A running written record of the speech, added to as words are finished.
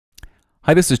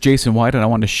Hi, this is Jason White, and I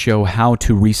want to show how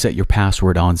to reset your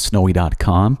password on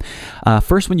Snowy.com.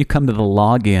 First, when you come to the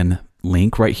login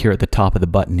link right here at the top of the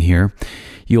button here,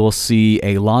 you'll see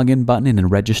a login button in the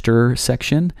register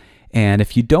section. And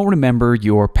if you don't remember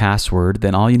your password,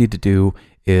 then all you need to do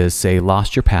is say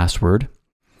lost your password,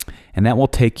 and that will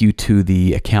take you to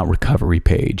the account recovery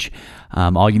page.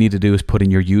 All you need to do is put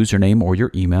in your username or your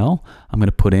email. I'm going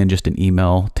to put in just an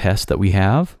email test that we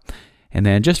have. And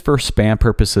then just for spam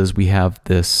purposes, we have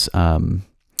this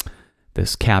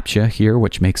this CAPTCHA here,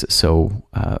 which makes it so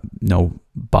no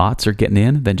bots are getting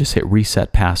in. Then just hit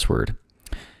reset password.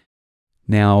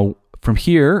 Now from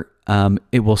here,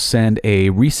 it will send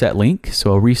a reset link.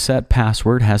 So a reset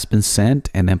password has been sent,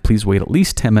 and then please wait at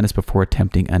least 10 minutes before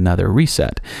attempting another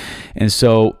reset. And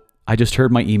so I just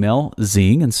heard my email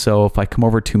zing, and so if I come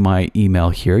over to my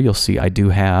email here, you'll see I do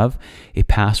have a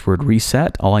password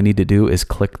reset. All I need to do is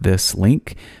click this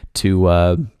link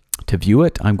to view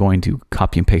it. I'm going to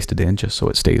copy and paste it in just so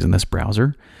it stays in this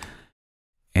browser.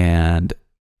 And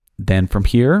then from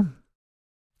here,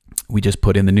 we just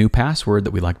put in the new password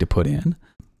that we like to put in.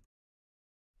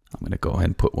 I'm going to go ahead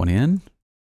and put one in,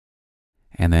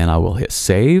 and then I will hit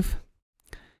save.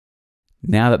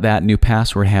 Now that that new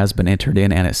password has been entered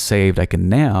in and it's saved, I can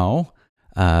now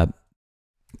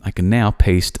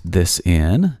paste this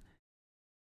in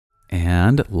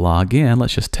and log in.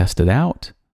 Let's just test it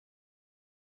out.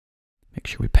 Make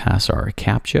sure we pass our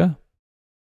CAPTCHA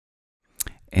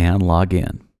and log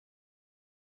in.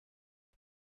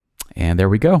 And there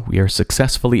we go. We are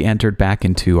successfully entered back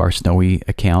into our Snowy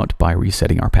account by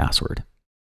resetting our password.